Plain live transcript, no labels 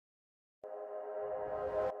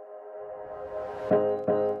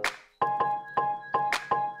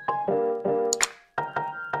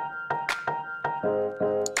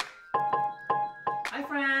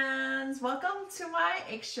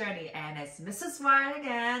X Journey, and it's Mrs. Y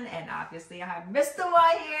again, and obviously I have Mr.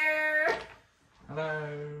 Y here.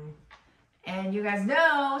 Hello. And you guys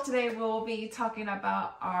know today we'll be talking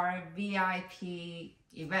about our VIP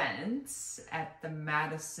events at the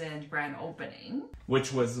Madison grand opening.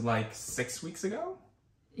 Which was like 6 weeks ago?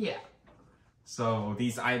 Yeah. So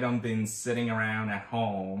these items been sitting around at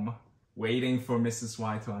home waiting for Mrs.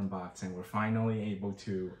 Y to unbox, and we're finally able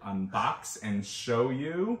to unbox and show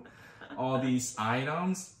you all these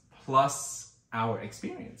items plus our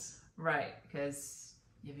experience. Right, because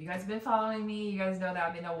if you guys have been following me, you guys know that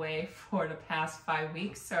I've been away for the past 5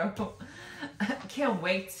 weeks, so I can't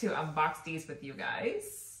wait to unbox these with you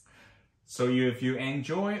guys. So if you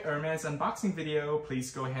enjoy Hermes unboxing video,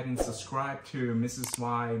 please go ahead and subscribe to Mrs.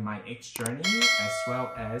 Y My X Journey, as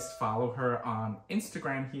well as follow her on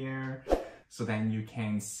Instagram here, so then you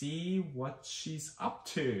can see what she's up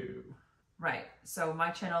to. Right, so my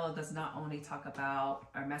channel does not only talk about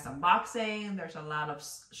Hermes unboxing, there's a lot of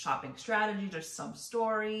shopping strategy, there's some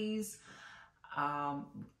stories.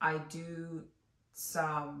 I do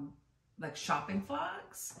some like shopping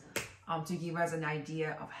vlogs to give us an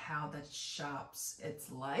idea of how the shops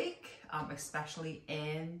it's like, especially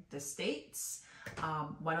in the States.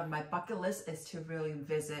 One of my bucket lists is to really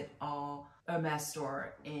visit all Hermes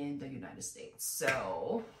store in the United States.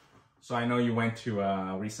 So I know you went to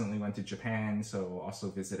recently went to Japan, so also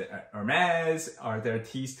visited Hermes. Are there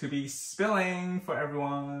teas to be spilling for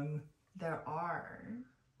everyone? There are.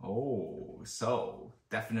 Oh, so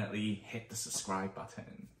definitely hit the subscribe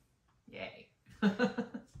button. Yay.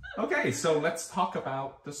 Okay, so let's talk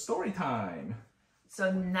about the story time.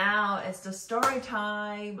 So now it's the story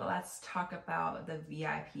time. Let's talk about the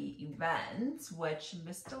VIP events, which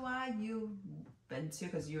Mr. Y, you've been to,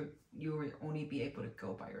 because you will only be able to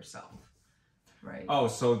go by yourself, right? Oh,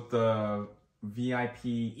 so the VIP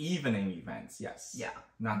evening events, yes. Yeah.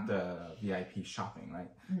 Not the VIP shopping,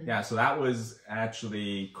 right? Mm-hmm. Yeah, so that was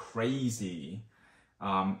actually crazy.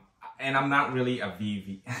 And I'm not really a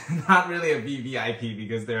VVIP,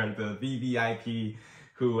 because there are the VVIP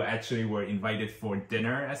who actually were invited for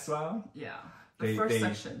dinner as well. Yeah, the first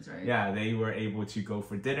sections, right? Yeah, they were able to go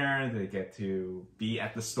for dinner. They get to be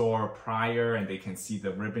at the store prior, and they can see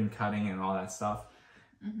the ribbon cutting and all that stuff.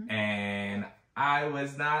 Mm-hmm. And I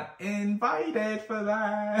was not invited for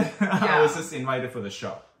that. Yeah. I was just invited for the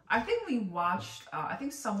show. I think we watched, I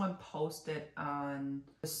think someone posted on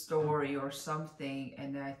the story or something,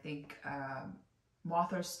 and I think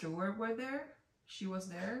Martha Stewart were there. She was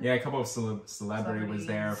there. Yeah, a couple of celebrity was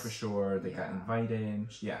there for sure. They got invited.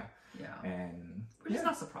 Yeah. Yeah. And we're just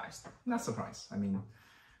not surprised. Not surprised. I mean,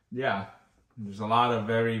 yeah, there's a lot of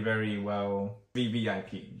very, very well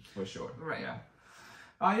VVIP for sure. Right. Yeah.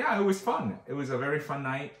 Yeah, it was fun. It was a very fun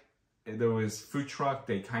night. There was food truck.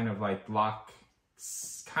 They kind of like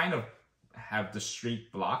have the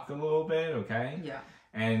street blocked a little bit, okay? Yeah.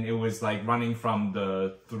 And it was like running from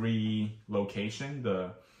the 3 location,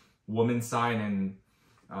 the women's side and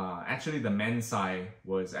actually the men's side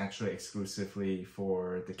was actually exclusively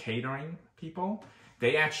for the catering people.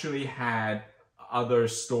 They actually had other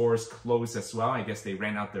stores closed as well. I guess they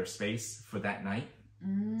ran out their space for that night.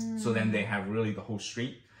 So then they have really the whole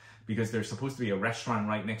street, because there's supposed to be a restaurant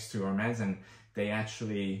right next to Hermes, and they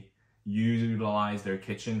actually utilize their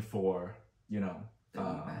kitchen for, you know,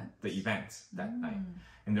 the events that night.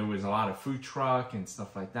 And there was a lot of food truck and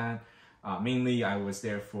stuff like that. Mainly I was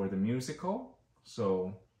there for the musical,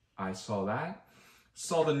 so I saw that.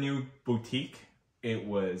 Saw the new boutique. It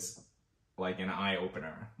was like an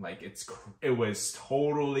eye-opener. Like it was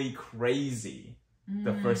totally crazy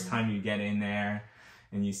the first time you get in there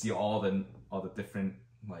and you see all the different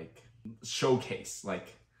like showcase,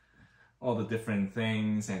 like all the different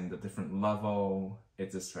things and the different level.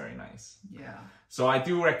 It's just very nice. Yeah. So I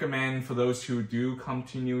do recommend, for those who do come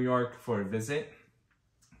to New York for a visit,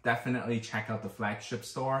 definitely check out the flagship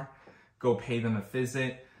store. Go pay them a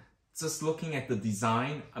visit. Just looking at the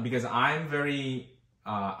design, because I'm very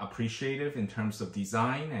appreciative in terms of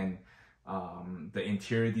design, and the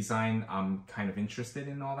interior design, I'm kind of interested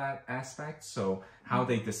in all that aspect. So how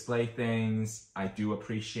they display things, I do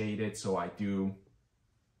appreciate it. So I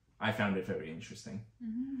found it very interesting.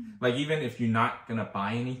 Like, even if you're not gonna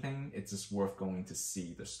buy anything, it's just worth going to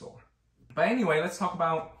see the store. But anyway, let's talk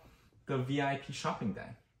about the VIP shopping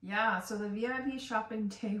day. Yeah, so the VIP shopping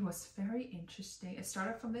day was very interesting. It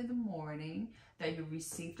started from in the morning that you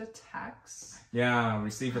received a text. Yeah, I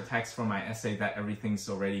received a text from my essay that everything's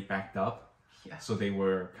already backed up. Yeah. So they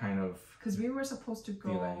were kind of... Because we were supposed to go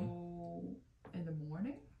in the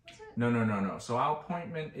morning, was it? No. So our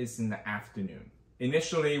appointment is in the afternoon.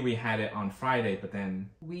 initially we had it on Friday, but then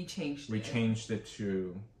we changed it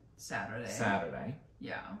to Saturday.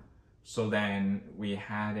 Yeah. So then we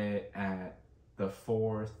had it at the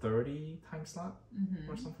 4:30 time slot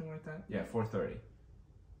or something like that. Yeah, 4:30.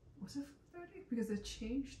 Was it 4:30? Because it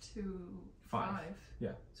changed to 5.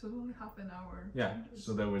 Yeah. So it was only half an hour. Yeah. changes.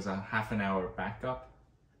 So there was a half an hour backup.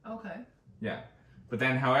 Okay. Yeah. But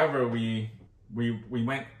then, however, we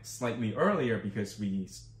went slightly earlier because we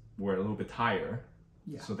were a little bit tired.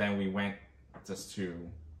 Yeah. So then we went just to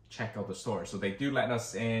check out the store. So they do let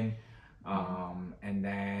us in, and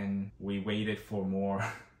then we waited for more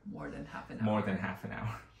than half an hour. More than half an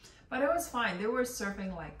hour. But it was fine. They were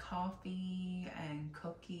serving like coffee and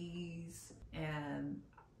cookies, and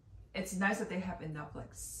it's nice that they have enough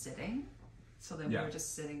like sitting. So then we were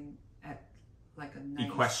just sitting at like a nice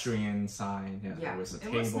equestrian side. Yeah. There was a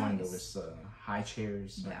table nice. and there was high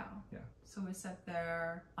chairs. Yeah. Yeah. So we sat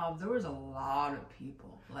there. There was a lot of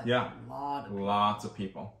people. Like yeah. a lot of people. Lots of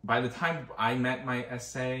people. By the time I met my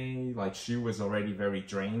SA, like she was already very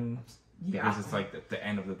drained. Yeah. Because it's like the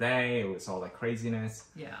end of the day. It was all like craziness.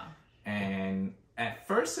 Yeah. And at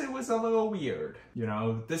first it was a little weird. You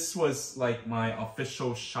know, this was like my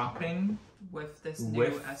official shopping with this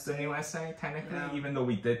new SA. The new SA, technically, Yeah. even though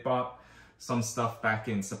we did bought some stuff back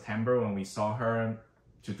in September when we saw her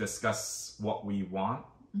to discuss what we want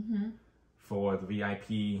for the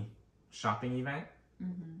VIP shopping event.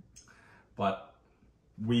 But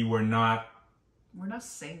we were not... We're not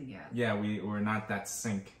synced yet. Yeah, we were not that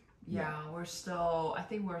sync. Yeah, we're still, I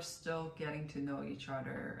think we're still getting to know each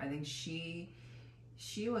other. I think she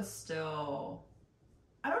was still,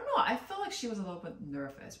 I don't know, I feel like she was a little bit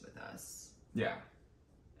nervous with us. Yeah.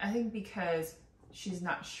 I think because she's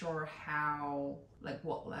not sure how, like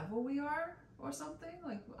what level we are or something,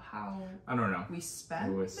 like how I don't know. we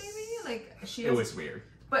spend maybe, like she It was weird.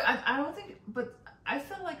 But I don't think, but I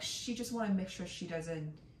feel like she just want to make sure she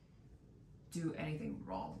doesn't do anything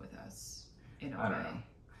wrong with us in a way. I don't know.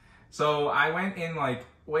 So I went in like,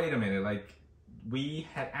 wait a minute, like we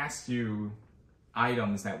had asked you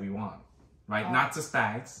items that we want, right? Oh. Not just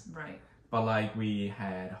bags, Right. but like we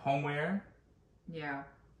had homeware. Yeah.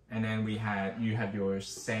 And then you had your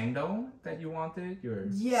sandal that you wanted, your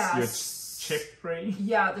chip ray.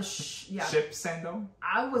 Yeah, chip sandal.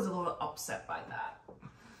 I was a little upset by that.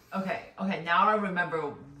 Okay, now I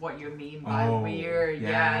remember what you mean by weird. Yeah.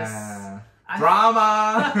 Yes.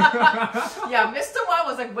 Drama! Yeah, Mr. One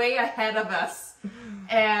was like way ahead of us.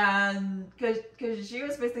 And because she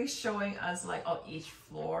was basically showing us like each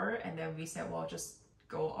floor, and then we said, well, just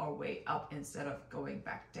go our way up instead of going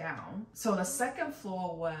back down. So the second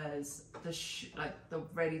floor was the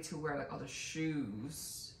ready to wear, like all the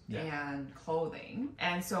shoes and clothing.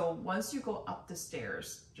 And so once you go up the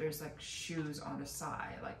stairs, there's like shoes on the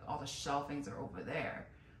side, like all the shelvings are over there.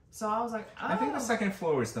 So I was like, oh. I think the second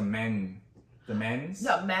floor is the men's. Men's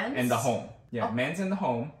and the home. Yeah, men's and the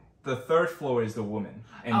home. The third floor is the woman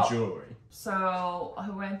and jewelry. So I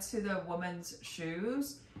went to the woman's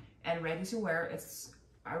shoes and ready to wear.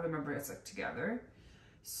 I remember it's like together.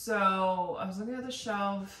 So I was looking at the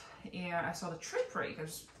shelf and I saw the trippery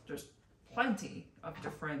because there's plenty of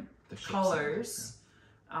different colors,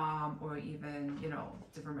 or even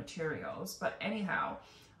different materials. But anyhow,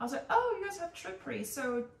 I was like, oh, you guys have trippery.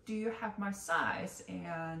 So do you have my size?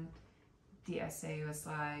 And the SA was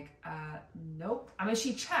like, nope. I mean,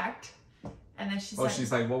 she checked, and then she said,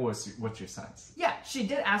 she's like, what's your size? Yeah, she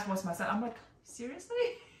did ask what's my size. I'm like, seriously?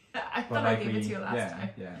 I thought I gave it to you last time.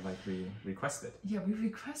 Yeah, like we requested. Yeah, we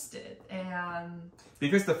requested, and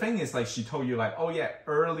because the thing is, like, she told you like, oh yeah,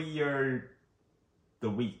 earlier the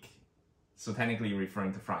week. So technically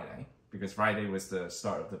referring to Friday, because Friday was the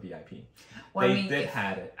start of the VIP. Well, they did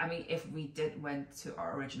have it. I mean, if we did went to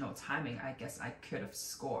our original timing, I guess I could have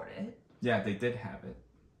scored it. Yeah, they did have it.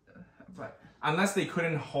 But unless they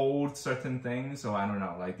couldn't hold certain things, so I don't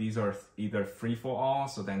know. Like these are either free for all,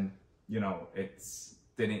 so then it's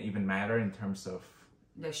didn't even matter in terms of.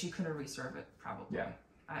 Yeah, she couldn't reserve it probably. Yeah.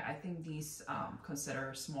 I think these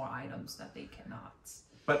consider small items that they cannot.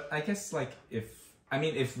 But I guess like if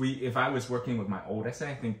I was working with my old SA,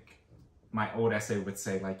 I think my old SA would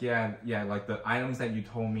say like yeah, like the items that you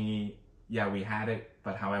told me, yeah, we had it,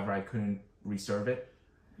 but however I couldn't reserve it.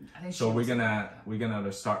 I think so we're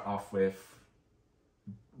gonna start off with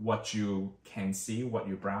what you can see, what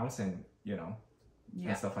you browse, and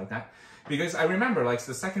and stuff like that. Because I remember like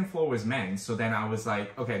the second floor was men's, so then I was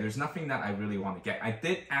like, okay, there's nothing that I really want to get. I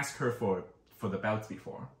did ask her for the belts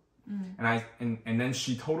before, and then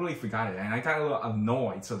she totally forgot it, and I got a little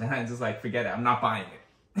annoyed. So then I just like, forget it, I'm not buying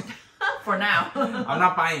it. For now. I'm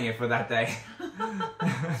not buying it for that day.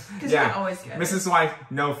 Because you can always get Mrs. Wife,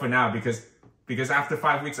 no for now, because after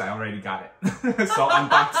 5 weeks I already got it. So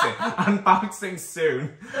unboxing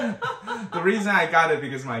soon. The reason I got it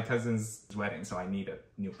because my cousin's wedding, so I need a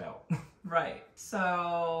new belt. Right.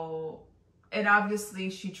 So, and obviously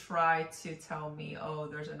she tried to tell me, oh,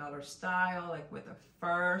 there's another style, like with the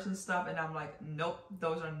furs and stuff. And I'm like, nope,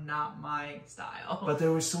 those are not my style. But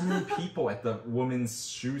there were so many people at the women's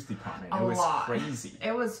shoes department. It was crazy.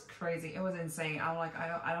 It was crazy. It was insane. I'm like,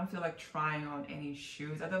 I don't feel like trying on any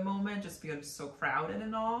shoes at the moment just because it's so crowded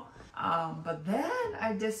and all. But then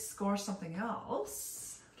I did score something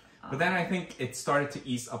else. But then I think it started to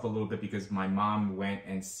ease up a little bit because my mom went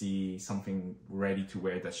and see something ready to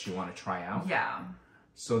wear that she wanted to try out. Yeah.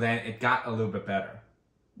 So then it got a little bit better.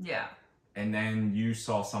 Yeah. And then you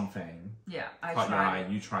saw something. Yeah, I caught your eye,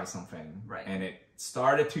 tried. you tried something. Right. And it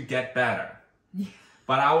started to get better. Yeah.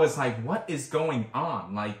 But I was like, what is going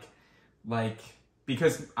on? Like,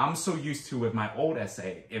 because I'm so used to with my old SA,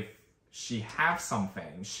 if she has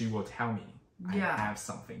something, she will tell me, I have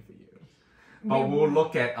something for you. But we'll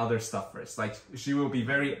look at other stuff first. Like, she will be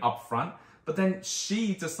very upfront. But then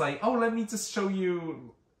she just like, oh, let me just show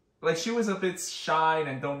you. Like, she was a bit shy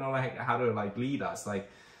and don't know like how to like lead us. Like,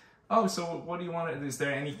 oh, so what do you want? Is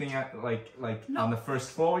there anything like on the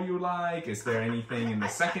first floor you like? Is there anything in the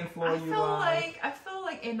second floor you like? I feel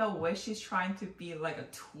like in a way she's trying to be like a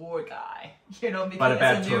tour guy, you know, because but a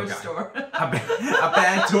bad it's a tour new guy. store. a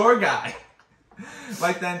bad tour guy.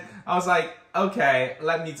 Like then I was like, okay,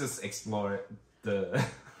 let me just explore the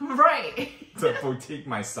right the boutique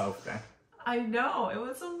myself then. I know, it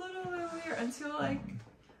was a little bit weird until like,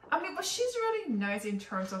 I mean, but she's really nice in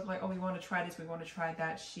terms of like, oh, we want to try this, we want to try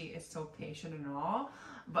that. She is so patient and all,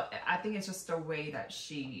 but I think it's just the way that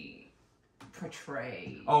she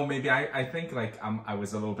portrayed. Oh, maybe I think like I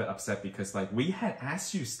was a little bit upset because like we had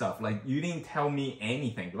asked you stuff, like you didn't tell me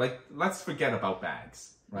anything. Like let's forget about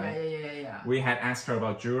bags, right? Yeah. We had asked her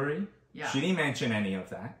about jewelry. Yeah. She didn't mention any of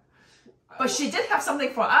that. But she did have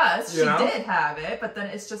something for us. You know? Did have it, but then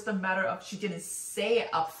it's just a matter of she didn't say it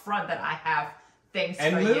up front that I have things for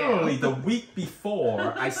you. And literally the week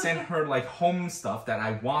before, I sent her like home stuff that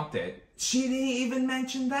I wanted. She didn't even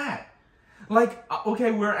mention that. Like,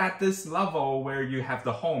 okay, we're at this level where you have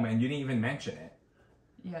the home and you didn't even mention it.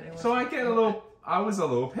 Yeah. It was, so I was a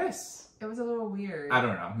little pissed. It was a little weird. I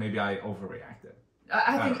don't know. Maybe I overreacted.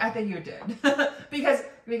 I think you did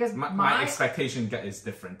because my expectation is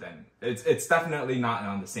different than it's definitely not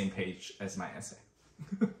on the same page as my essay.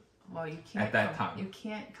 Well, you can't at that time you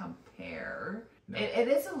can't compare. No. It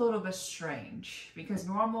is a little bit strange because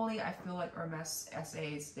normally I feel like Hermes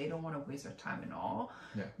SAs, they don't want to waste their time and all.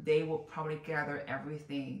 Yeah. They will probably gather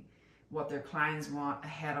everything what their clients want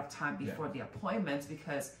ahead of time before the appointments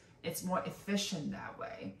because it's more efficient that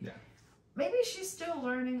way. Yeah. Maybe she's still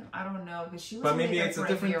learning. I don't know because she was. But maybe it's a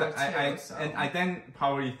different. So. And I then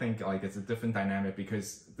probably think like it's a different dynamic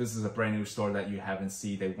because this is a brand new store that you haven't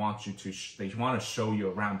seen. They want you to. They want to show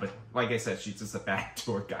you around. But like I said, she's just a bad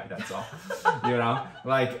tour guide. That's all. You know,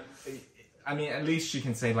 like. I mean, at least she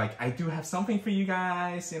can say like, I do have something for you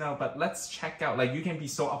guys, you know, but let's check out, like you can be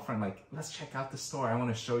so upfront, like, let's check out the store. I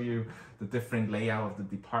want to show you the different layout of the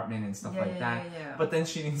department and stuff like that. Yeah. But then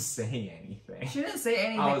she didn't say anything. She didn't say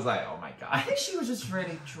anything. I was like, oh my God. I think she was just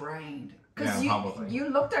really drained. Because probably. You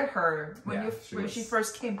looked at her when she was...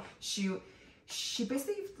 first came, she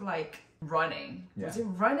basically like running. Yeah. Was it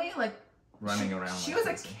running? Like running around. She was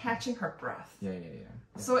like catching her breath. Yeah.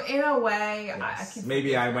 So in a way, yes. I can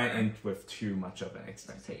maybe I went in with too much of an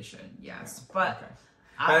expectation. Yes, yeah. but okay.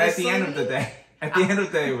 But at the end of the day,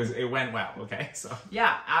 it went well. Okay, so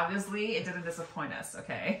yeah, obviously it didn't disappoint us.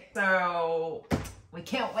 Okay, so we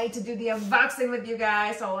can't wait to do the unboxing with you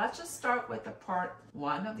guys. So let's just start with the part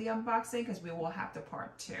 1 of the unboxing because we will have the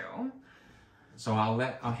part 2. So I'll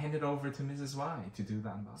hand it over to Mrs. Y to do the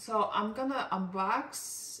unboxing. So I'm gonna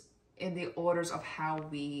unbox in the orders of how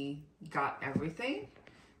we got everything.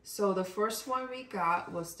 So the first one we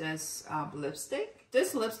got was this lipstick.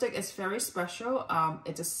 This lipstick is very special.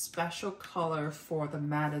 It's a special color for the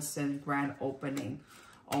Madison grand opening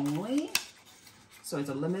only. So it's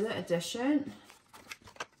a limited edition.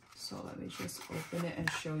 So let me just open it and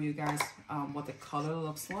show you guys what the color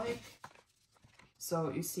looks like. So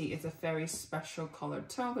you see it's a very special color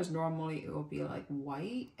tone because normally it will be like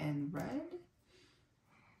white and red.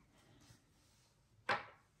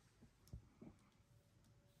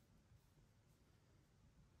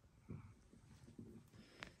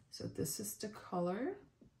 So this is the color.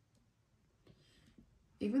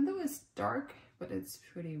 Even though it's dark, but it's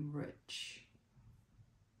pretty rich.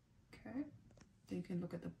 Okay, then you can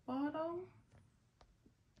look at the bottom.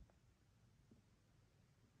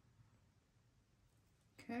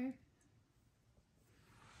 Okay.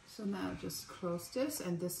 So now just close this,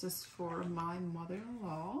 and this is for my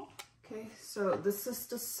mother-in-law. Okay, so this is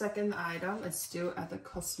the second item. It's still at the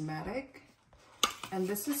cosmetic. And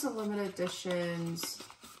this is a limited editions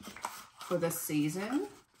for the season.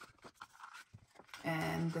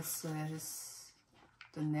 And this is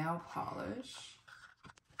the nail polish.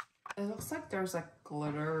 It looks like there's a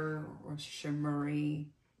glitter or shimmery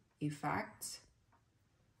effect.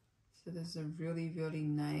 So this is a really, really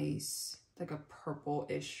nice, like a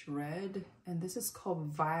purple-ish red. And this is called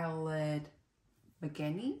Violet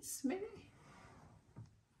Beginnings, maybe?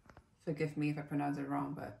 Forgive me if I pronounce it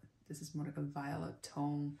wrong, but this is more like a violet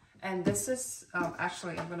tone. And this is,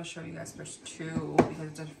 actually, I'm gonna show you guys first two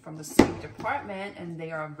because they're from the same department and they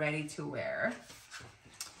are ready to wear.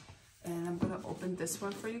 And I'm gonna open this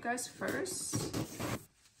one for you guys first.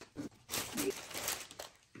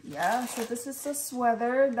 Yeah, so this is a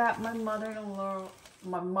sweater that my mother-in-law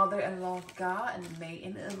got and made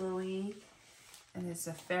in Italy. And it's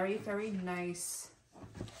a very, very nice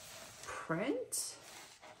print.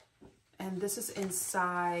 And this is in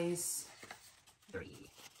size 30.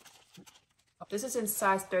 This is in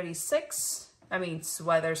size 36. I mean,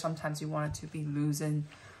 sweater, sometimes you want it to be loosened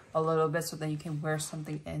a little bit so that you can wear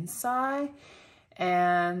something inside.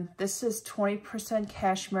 And this is 20%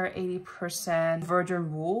 cashmere, 80%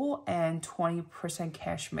 virgin wool, and 20%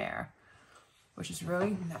 cashmere, which is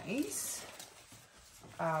really nice.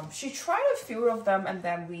 She tried a few of them, and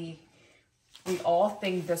then we all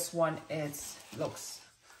think this one looks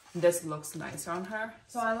nice on her.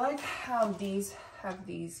 So I like how these have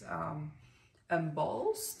these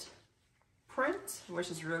embossed print,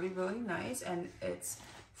 which is really, really nice, and it's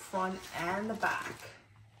front and the back,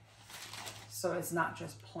 so it's not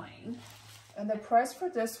just plain. And the price for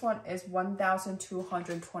this one is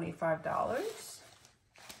 $1,225,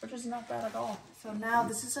 which is not bad at all. So now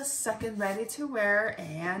this is a second ready to wear,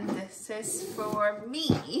 and this is for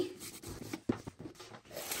me.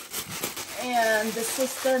 And this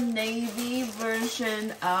is the navy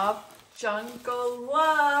version of Jungle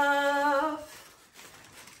Love.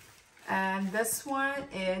 And this one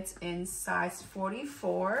is in size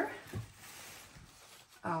 44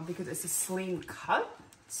 because it's a slim cut.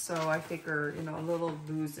 So I figure, you know, a little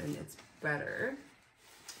loose and it's better.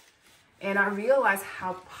 And I realize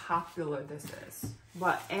how popular this is.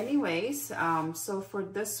 But anyways, so for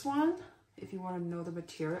this one, if you want to know the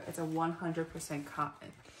material, it's a 100%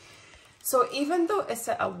 cotton. So even though it's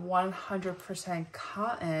a 100%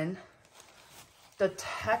 cotton, the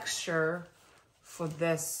texture for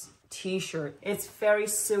this t-shirt, it's very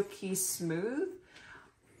silky smooth,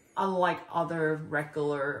 unlike other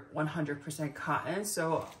regular 100% cotton.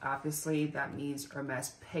 So obviously that means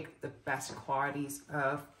Hermes picked the best qualities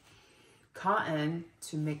of cotton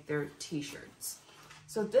to make their t-shirts.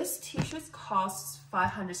 So this t-shirt costs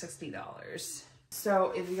 $560.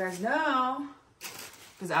 So if you guys know,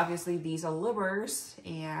 because obviously these are livers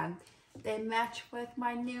and they match with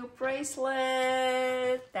my new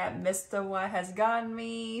bracelet that Mr. Y has gotten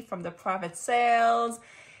me from the private sales.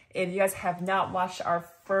 If you guys have not watched our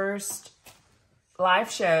first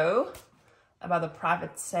live show about the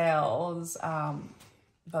private sales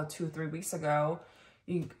about 2 or 3 weeks ago,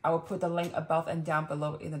 I will put the link above and down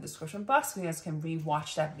below in the description box so you guys can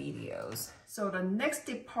re-watch that videos. So the next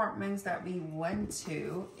departments that we went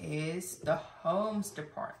to is the homes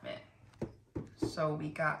department. So we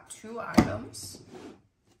got 2 items.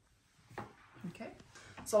 Okay,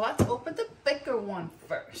 so let's open the bigger one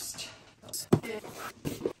first.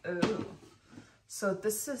 Ooh. So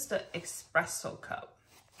this is the espresso cup.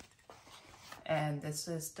 And this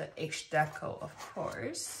is the H Deco, of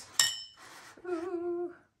course.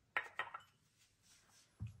 Ooh.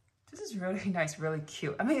 This is really nice, really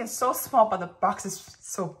cute. I mean, it's so small, but the box is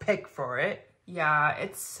so big for it. Yeah,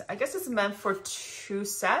 I guess it's meant for 2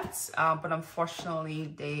 sets, but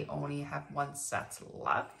unfortunately, they only have 1 set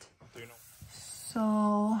left.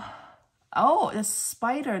 So, oh, it's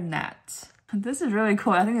spider net. This is really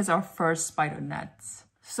cool. I think it's our first spider net.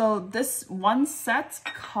 So this 1 set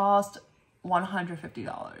cost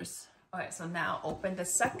 $150. Okay, so now open the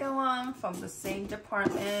second one from the same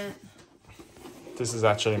department. This is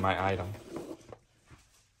actually my item.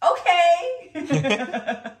 Okay.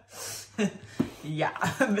 Yeah,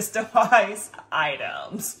 Mr. Y's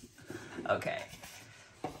items. Okay.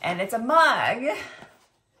 And it's a mug.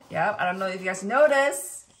 Yep, I don't know if you guys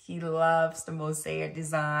noticed. He loves the mosaic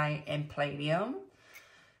design and palladium.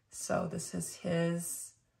 So this is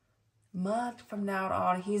his mug from now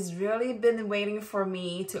on. He's really been waiting for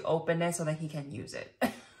me to open it so that he can use it.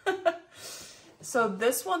 So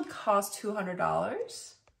this one costs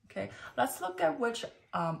 $200. Okay, let's look at which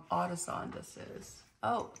artisan this is.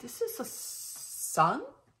 Oh, this is a sun,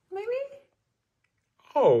 maybe?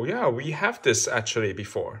 Oh, yeah, we have this actually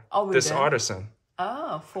before. Oh, we this did? artisan.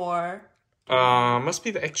 Oh, for... Must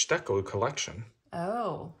be the H Deco collection.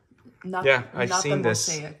 Oh, not, yeah, I've not seen the this.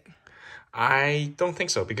 Mosaic. I don't think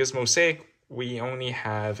so, because Mosaic, we only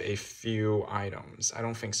have a few items. I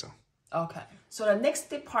don't think so. Okay. So the next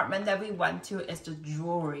department that we went to is the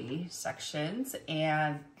jewelry sections.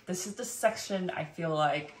 And this is the section I feel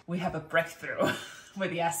like we have a breakthrough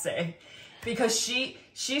with the essay. Because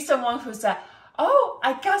she's the one who said, oh,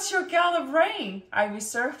 I got your gallop ring. I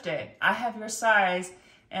reserved it. I have your size.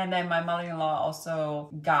 And then my mother-in-law also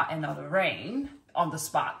got another ring on the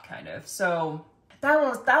spot, kind of. So that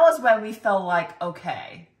was when we felt like,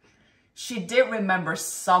 okay, she did remember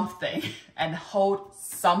something and hold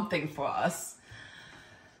something for us.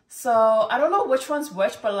 So I don't know which one's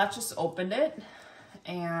which, but let's just open it.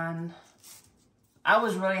 And I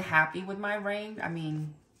was really happy with my ring. I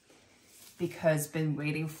mean, because been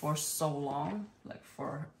waiting for so long, like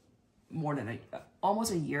for more than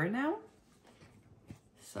almost a year now.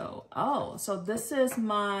 So, oh, so this is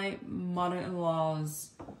my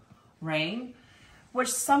mother-in-law's ring, which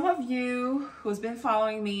some of you who's been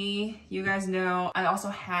following me, you guys know I also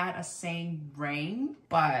had a same ring,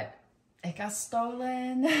 but it got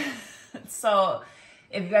stolen. So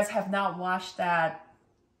if you guys have not watched that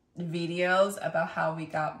videos about how we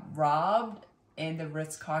got robbed in the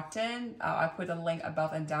RITZ carton, I put a link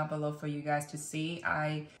above and down below for you guys to see.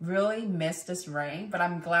 I really miss this ring, but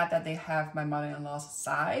I'm glad that they have my mother-in-law's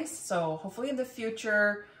size. So hopefully in the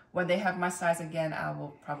future, when they have my size again, I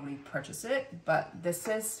will probably purchase it. But this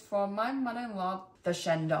is for my mother-in-law, the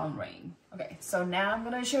Shandong ring. Okay, so now I'm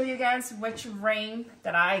gonna show you guys which ring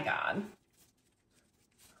that I got.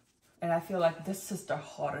 And I feel like this is the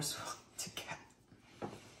hardest one to get.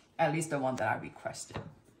 At least the one that I requested.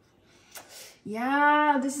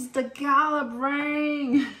 Yeah, this is the gallop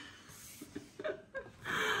ring.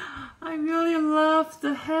 I really love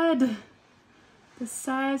the head. The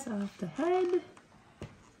size of the head.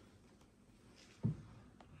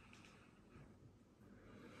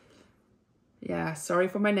 Yeah, sorry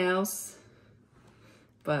for my nails,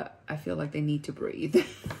 but I feel like they need to breathe.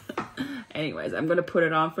 Anyways, I'm gonna put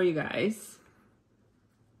it on for you guys.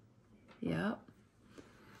 Yep.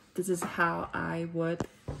 This is how I would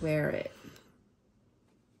wear it.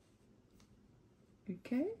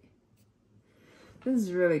 Okay. This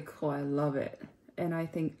is really cool. I love it. And I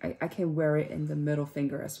think I can wear it in the middle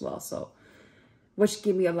finger as well. So, which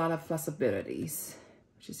give me a lot of flexibilities,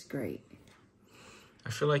 which is great.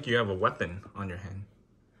 I feel like you have a weapon on your hand.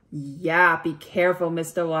 Yeah, be careful,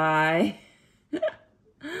 Mr. Y.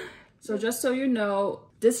 So just so you know,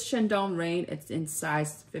 this Shandong ring, it's in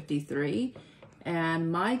size 53.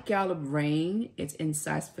 And my gallop ring, it's in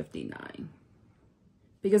size 59.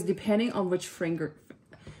 Because depending on which finger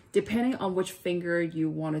you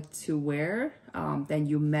wanted to wear, then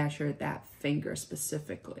you measure that finger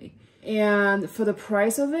specifically. And for the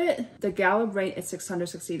price of it, the gallop ring is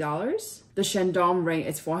 $660. The Shandong ring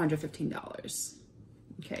is $415.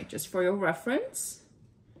 Okay, just for your reference.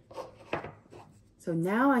 So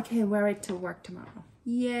now I can wear it to work tomorrow.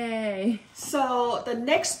 Yay! So the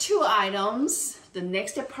next two items, the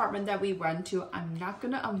next department that we went to, I'm not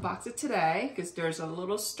gonna unbox it today because there's a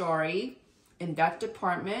little story in that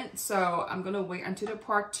department. So I'm gonna wait until the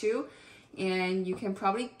part 2, and you can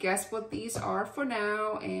probably guess what these are for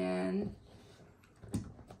now. And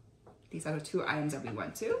these are the two items that we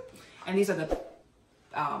went to, and these are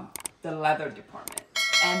the leather department.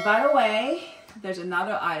 And by the way, there's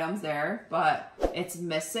another items there, but it's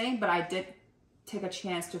missing. But I did take a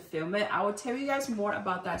chance to film it. I will tell you guys more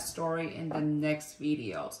about that story in the next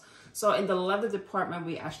videos. So in the leather department,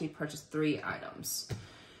 we actually purchased 3 items.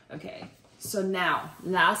 Okay, so now,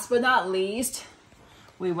 last but not least,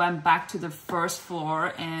 we went back to the first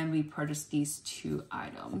floor and we purchased these 2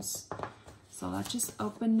 items. So let's just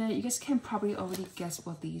open it. You guys can probably already guess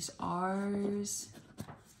what these are.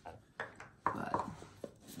 But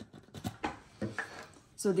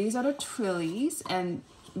so these are the trillies, and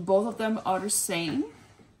both of them are the same.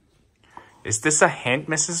 Is this a hint,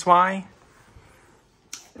 Mrs. Y?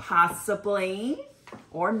 Possibly,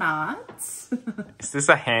 or not. Is this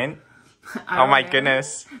a hint? Oh my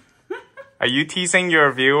goodness. Are you teasing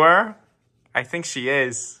your viewer? I think she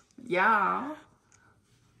is. Yeah.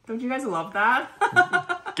 Don't you guys love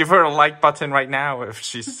that? Give her a like button right now if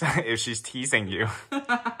she's teasing you.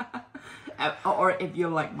 Or if you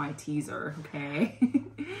like my teaser, okay?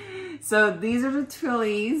 So these are the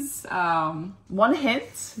trillies. One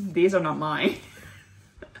hint, these are not mine.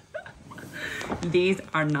 these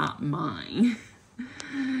are not mine.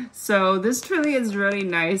 So this truly is really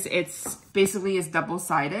nice. It's basically is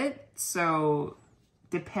double-sided. So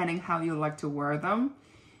depending how you like to wear them,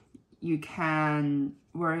 you can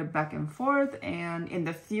wear it back and forth. And in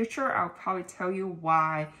the future, I'll probably tell you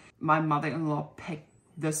why my mother-in-law picked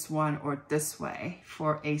this one or this way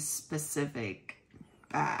for a specific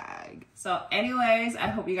bag. So anyways, I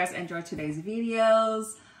hope you guys enjoyed today's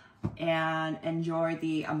videos and enjoy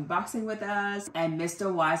the unboxing with us and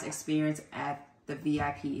Mr. Y's experience at the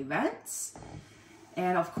VIP events.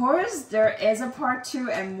 And of course, there is a part 2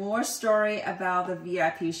 and more story about the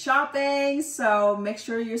VIP shopping. So make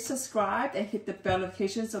sure you're subscribed and hit the bell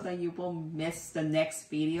notification so that you won't miss the next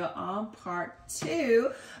video on part 2.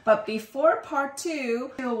 But before part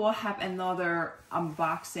 2, we'll have another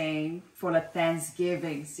unboxing for the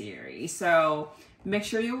Thanksgiving series. So make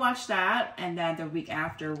sure you watch that. And then the week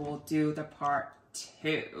after, we'll do the part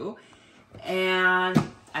 2. And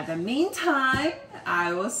at the meantime,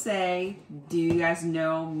 I will say, do you guys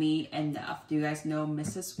know me enough? Do you guys know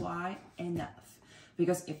Mrs. Y enough?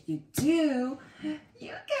 Because if you do, you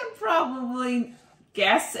can probably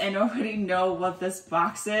guess and already know what this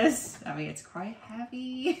box is. I mean, it's quite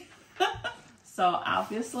heavy. So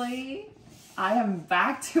obviously, I am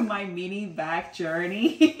back to my mini bag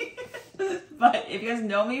journey. But if you guys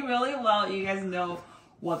know me really well, you guys know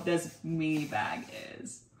what this mini bag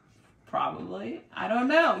is. Probably. I don't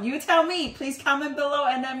know. You tell me. Please comment below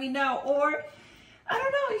and let me know. Or, I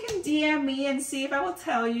don't know, you can DM me and see if I will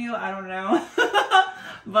tell you. I don't know.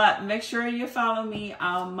 But make sure you follow me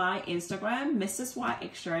on my Instagram, Mrs. Y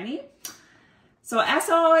Journey. So as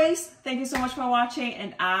always, thank you so much for watching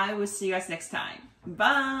and I will see you guys next time.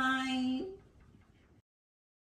 Bye.